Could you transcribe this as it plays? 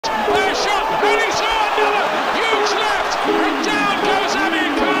and he saw another huge left, and down goes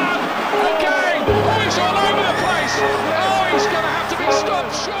Amir Khan again. Oh, he's all over the place. Oh, he's going to have to be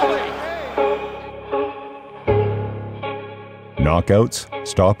stopped, surely. Knockouts,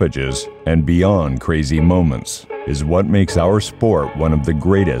 stoppages, and beyond crazy moments is what makes our sport one of the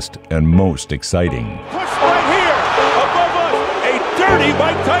greatest and most exciting. Push right here, above us, a dirty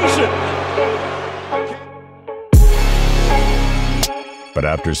Mike Tyson. But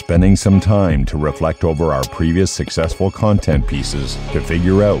after spending some time to reflect over our previous successful content pieces to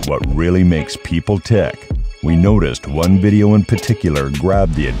figure out what really makes people tick, we noticed one video in particular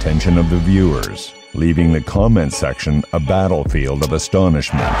grabbed the attention of the viewers, leaving the comment section a battlefield of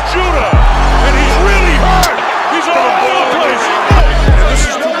astonishment. Judah, and he's really hurt. He's all over the place. And this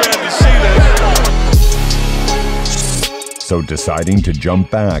is too bad to see that. So deciding to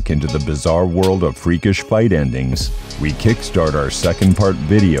jump back into the bizarre world of freakish fight endings, we kickstart our second part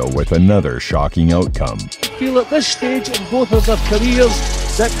video with another shocking outcome. I feel at this stage in both of their careers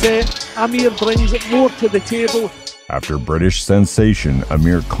that Amir brings more to the table. After British sensation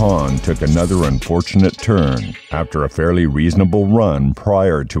Amir Khan took another unfortunate turn after a fairly reasonable run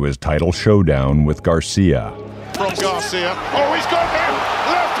prior to his title showdown with Garcia. From Garcia. Oh, he's got him.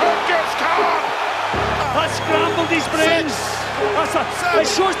 Left hook gets Khan. That scrambled his brains. It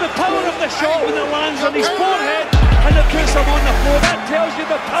shows the power of the shot when it lands on his forehead and it puts him on the floor. That tells you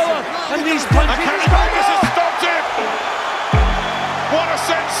the power in these punches. And Kenny Vegas has stopped him. What a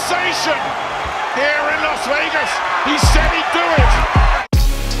sensation here in Las Vegas. He said he'd do it.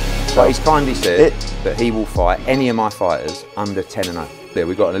 But he's kindly said that he will fight any of my fighters under 10-0. There,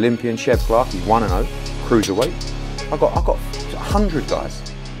 we've got an Olympian, Chev Clark, he's 1-0, cruiserweight. I've got 100 guys.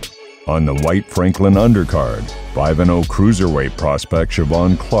 On the White Franklin undercard, 5-0 cruiserweight prospect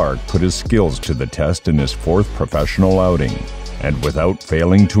Siobhan Clark put his skills to the test in his fourth professional outing, and without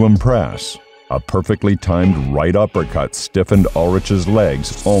failing to impress, a perfectly timed right uppercut stiffened Ulrich's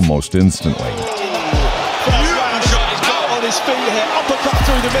legs almost instantly. He's got on his feet here, uppercut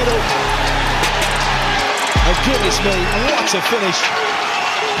through the middle. Oh goodness me, what a finish.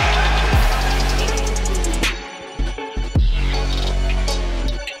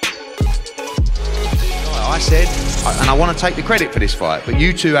 I said, and I want to take the credit for this fight, but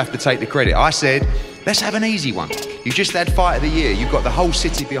you two have to take the credit. I said, let's have an easy one. You just had fight of the year. You've got the whole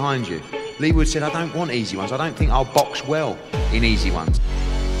city behind you. Lee Wood said, I don't want easy ones. I don't think I'll box well in easy ones.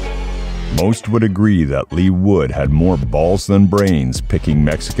 Most would agree that Lee Wood had more balls than brains picking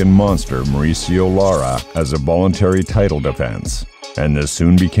Mexican monster Mauricio Lara as a voluntary title defense. And this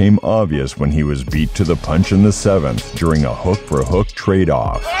soon became obvious when he was beat to the punch in the 7th during a hook-for-hook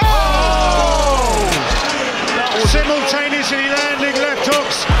trade-off. Simultaneously landing left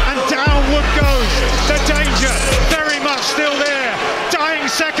hooks, and down Wood goes. The danger very much still there. Dying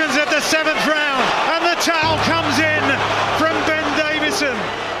seconds at the 7th round, and the towel comes in from Ben Davison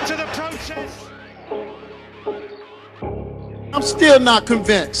to the protest. I'm still not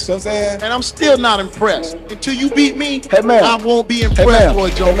convinced, and I'm still not impressed. Until you beat me, I won't be impressed, Roy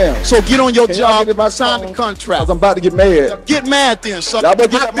Jones. So get on your job, sign the contract. I'm about to get mad. Get mad then, son. I've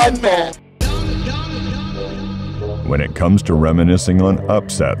been mad. When it comes to reminiscing on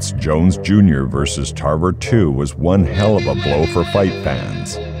upsets, Jones Jr. versus Tarver 2 was one hell of a blow for fight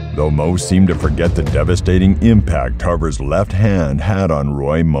fans, though most seem to forget the devastating impact Tarver's left hand had on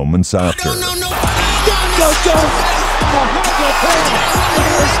Roy moments after. Go, Jones!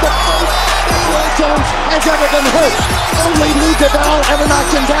 Roy Jones has ever been hurt. Only Lee Deval ever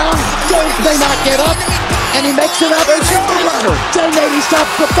knocked him down. Jones may not get up, and he makes it up. Jay Nady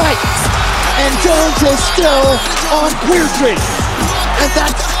stops the fight. And Jones is still on Queer Street, and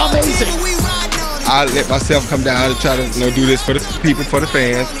that's amazing. I let myself come down to try to do this for the people, for the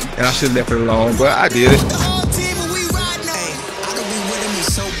fans, and I should have left it alone, but I did it.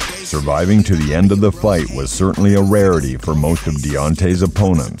 Surviving to the end of the fight was certainly a rarity for most of Deontay's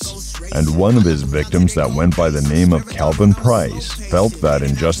opponents, and one of his victims that went by the name of Calvin Price felt that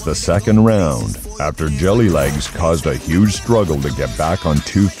in just the 2nd round, after Jelly Legs caused a huge struggle to get back on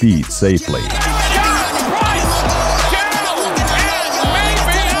 2 feet safely.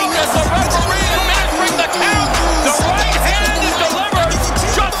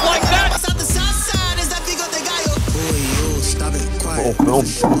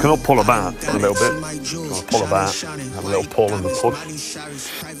 Can I pull her back a little bit? I'll pull her back, have a little pull and a push.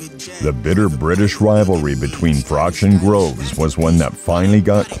 The bitter British rivalry between Froch and Groves was one that finally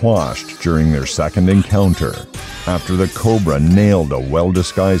got quashed during their 2nd encounter, after the Cobra nailed a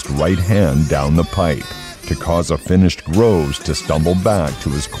well-disguised right hand down the pipe to cause a finished Groves to stumble back to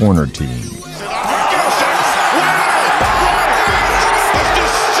his corner team.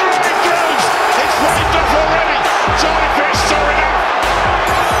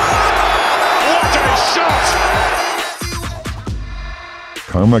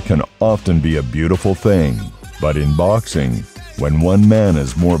 karma can often be a beautiful thing. But in boxing, when one man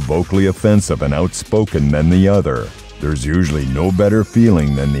is more vocally offensive and outspoken than the other, there's usually no better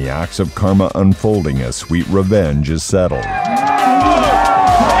feeling than the acts of karma unfolding as sweet revenge is settled. There's a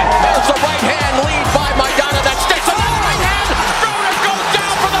right hand lead by Maidana that sticks on the right hand. Broner goes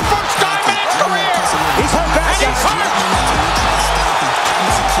down for the first time in his career. He's hurt back. And he's hurt.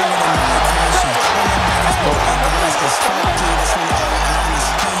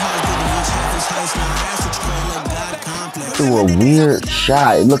 Threw a weird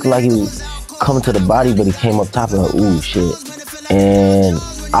shot. It looked like he was coming to the body, but he came up top of ooh shit. And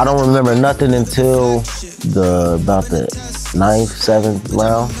I don't remember nothing until about the 9th, 7th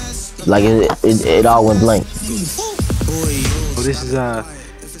round. Like it all went blank.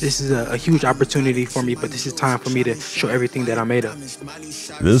 This is a huge opportunity for me, but this is time for me to show everything that I'm made of.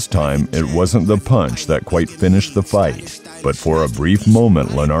 This time, it wasn't the punch that quite finished the fight. But for a brief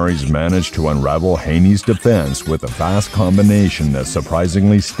moment, Linares managed to unravel Haney's defense with a fast combination that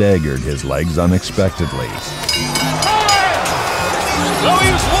surprisingly staggered his legs unexpectedly. Oh, he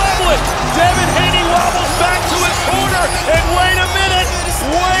was wobbling. Devin Haney wobbles back to his corner. And wait a minute.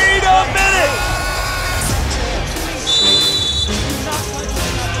 Wait a minute.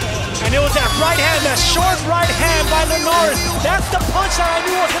 And it was that right hand, that short right hand by Linares. That's the punch that I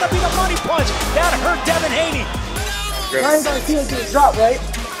knew was going to be the money punch. That hurt Devin Haney. Ryan Garcia's getting dropped, right?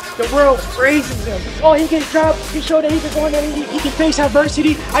 The world praises him. Oh, he gets dropped. He showed that he can go in there, he can face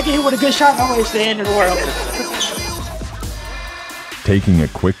adversity. I get hit with a good shot, I'm going to the end of the world. Taking a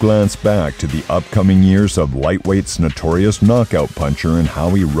quick glance back to the upcoming years of lightweight's notorious knockout puncher and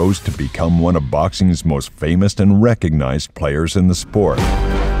how he rose to become one of boxing's most famous and recognized players in the sport.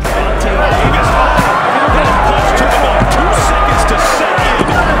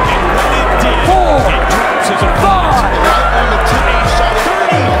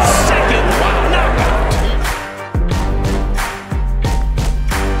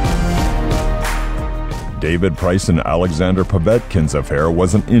 David Price and Alexander Povetkin's affair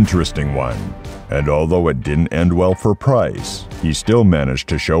was an interesting one, and although it didn't end well for Price, he still managed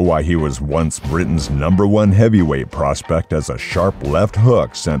to show why he was once Britain's #1 heavyweight prospect as a sharp left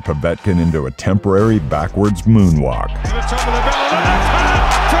hook sent Povetkin into a temporary backwards moonwalk. To the top of the bell, and a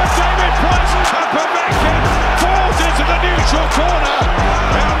left hand from David Price, and Povetkin falls into the neutral corner,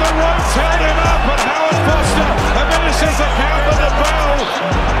 and the ropes held him up, and Howard Foster, a minute since the count of the bell,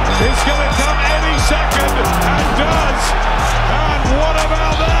 is going to come any second, and does. And what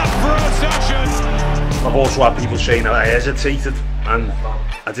about that for a session? I've also had people saying that I hesitated and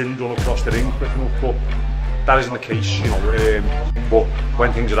I didn't run across the ring quick enough, but that isn't the case, you know. But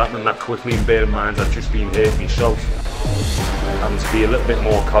when things are happening that quickly, and bear in mind I've just been hurt myself, and to be a little bit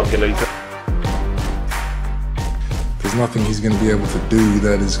more calculated. There's nothing he's going to be able to do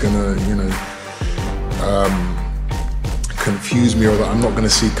that is going to, you know, confuse me or that I'm not going to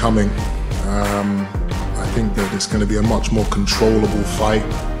see coming. I think that it's going to be a much more controllable fight,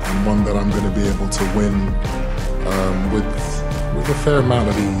 and one that I'm going to be able to win with a fair amount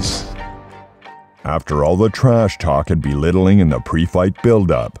of ease. After all the trash talk and belittling in the pre-fight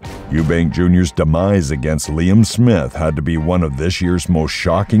build-up, Eubank Jr.'s demise against Liam Smith had to be one of this year's most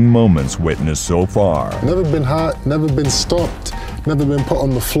shocking moments witnessed so far. Never been hurt, never been stopped, never been put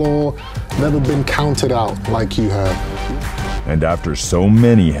on the floor, never been counted out like you have. And after so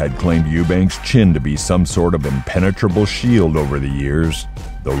many had claimed Eubank's chin to be some sort of impenetrable shield over the years,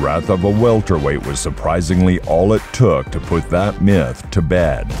 the wrath of a welterweight was surprisingly all it took to put that myth to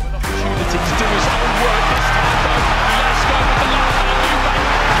bed.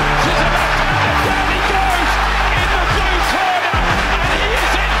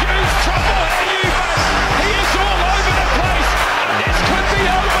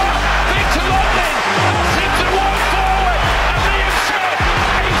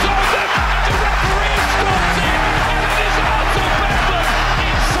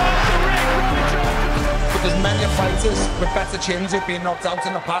 There's many fighters with better chins who've been knocked out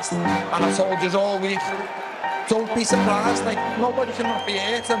in the past, and I told you all week, don't be surprised, like nobody can not be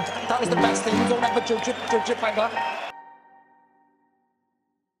hurt, and that was the best thing. Don't ever judge it by that.